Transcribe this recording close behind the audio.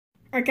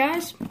Alright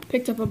guys,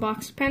 picked up a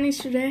box of pennies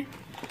today,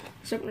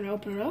 so we're going to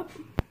open it up.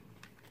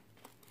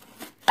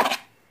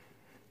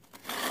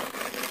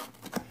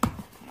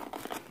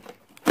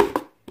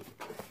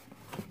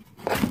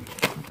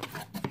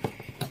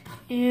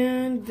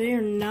 And they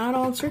are not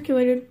all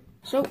circulated,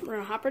 so we're going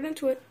to hop right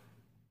into it.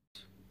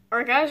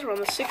 Alright guys, we're on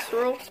the 6th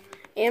roll,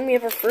 and we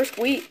have our first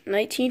wheat,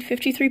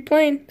 1953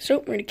 plain, so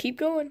we're going to keep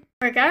going.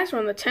 Alright guys, we're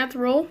on the 10th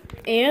roll,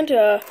 and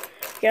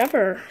we have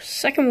our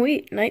second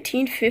wheat,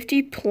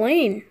 1950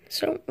 plain,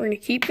 so we're going to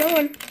keep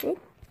going. Whoop.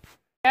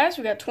 Guys,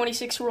 we got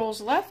 26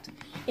 rolls left,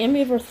 and we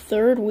have our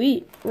third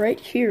wheat right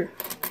here,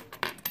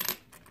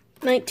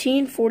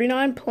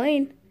 1949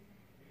 plain,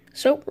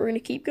 so we're going to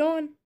keep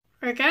going.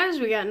 Alright guys,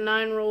 we got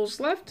 9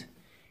 rolls left,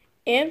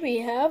 and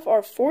we have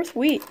our fourth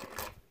wheat,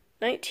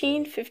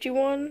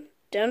 1951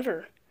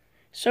 Denver.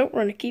 So we're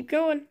going to keep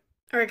going.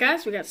 Alright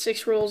guys, we got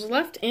 6 rolls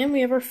left, and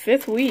we have our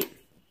fifth wheat,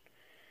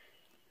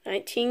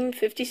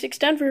 1956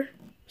 Denver.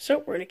 So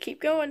we're going to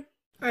keep going.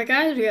 Alright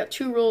guys, we got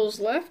 2 rolls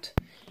left,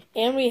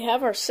 and we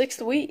have our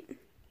sixth wheat,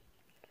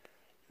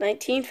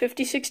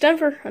 1956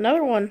 Denver,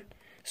 another one.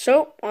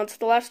 So on to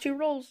the last 2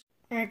 rolls.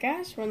 Alright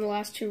guys, we're on the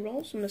last 2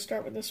 rolls. I'm going to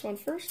start with this one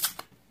first.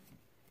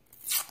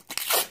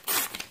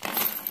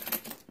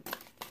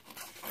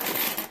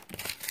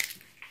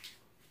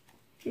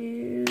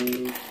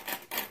 And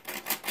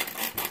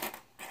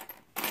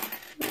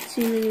let's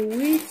see many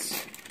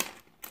wheats.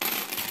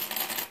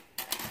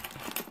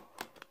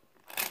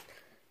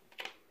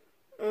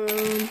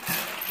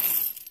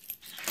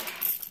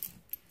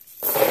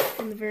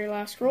 In the very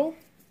last roll.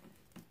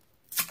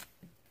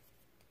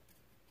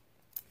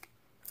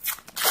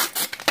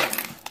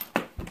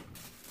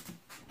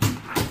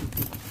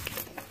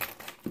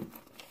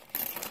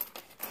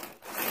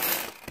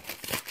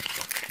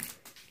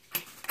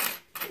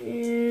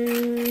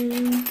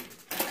 And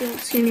don't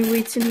see any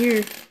wheats in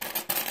here.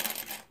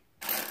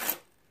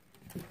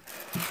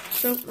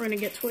 So we're gonna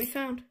get to what we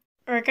found.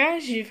 Alright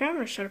guys, you found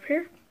our setup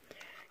here.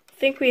 I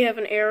think we have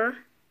an error.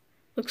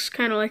 Looks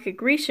kind of like a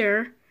grease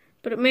error,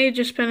 but it may have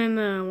just been in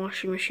the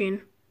washing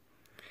machine.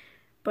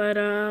 But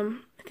I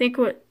think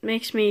what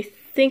makes me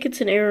think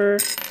it's an error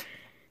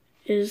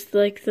is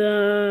like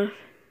the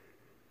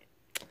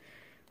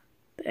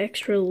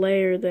extra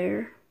layer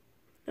there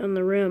on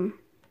the rim.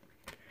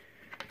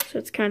 So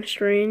it's kind of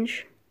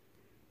strange.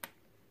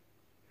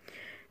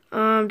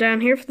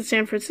 Down here for the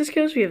San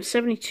Franciscos, we have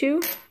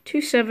 72, 2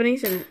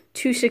 70s, and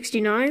 2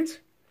 69s.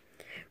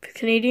 For the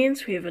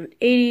Canadians, we have an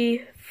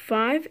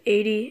 85,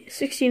 80,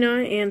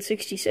 69, and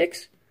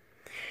 66.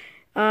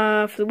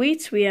 For the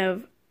wheats, we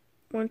have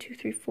 1, 2,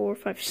 3, 4,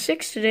 5,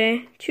 6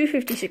 today.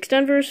 256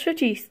 Denvers,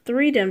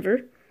 53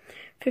 Denver,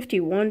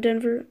 51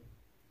 Denver.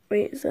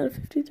 Wait, is that a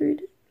 53?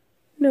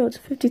 No, it's a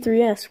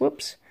 53S.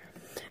 Whoops.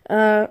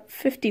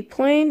 50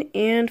 plain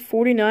and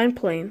 49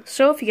 plain.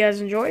 So if you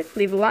guys enjoyed,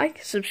 leave a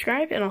like,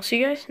 subscribe, and I'll see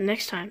you guys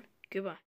next time. Goodbye.